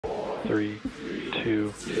3, 2,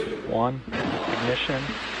 1. Ignition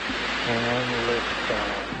and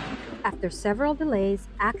liftoff. After several delays,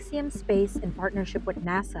 Axiom Space, in partnership with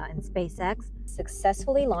NASA and SpaceX,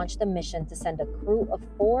 successfully launched a mission to send a crew of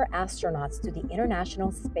 4 astronauts to the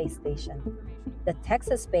International Space Station. The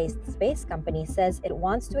Texas-based space company says it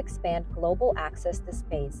wants to expand global access to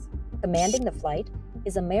space. Commanding the flight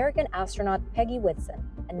is American astronaut Peggy Whitson,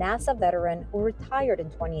 a NASA veteran who retired in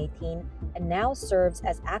 2018 and now serves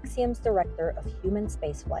as Axiom's Director of Human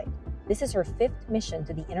Spaceflight. This is her 5th mission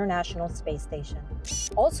to the International Space Station.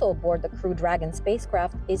 Also aboard the Crew Dragon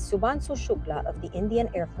spacecraft is Subhanshu Shukla of the Indian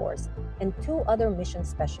Air Force and 2 other mission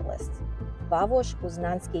specialists, Wawos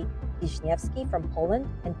Uznansky-Wiśniewski from Poland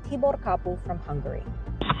and Tibor Kapu from Hungary.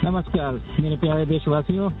 Namaskar, मेरे प्यारे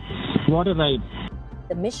देशवासियों, what a ride.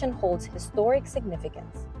 The mission holds historic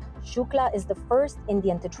significance. Shukla is the first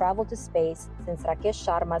Indian to travel to space since Rakesh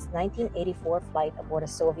Sharma's 1984 flight aboard a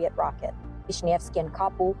Soviet rocket. Wiśniewski and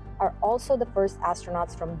Kapu are also the first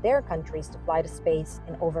astronauts from their countries to fly to space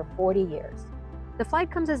in over 40 years. The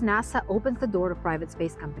flight comes as NASA opens the door to private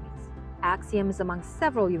space companies. Axiom is among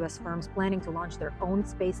several U.S. firms planning to launch their own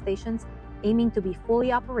space stations, aiming to be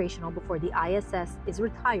fully operational before the ISS is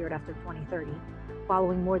retired after 2030,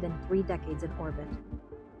 following more than 3 decades in orbit.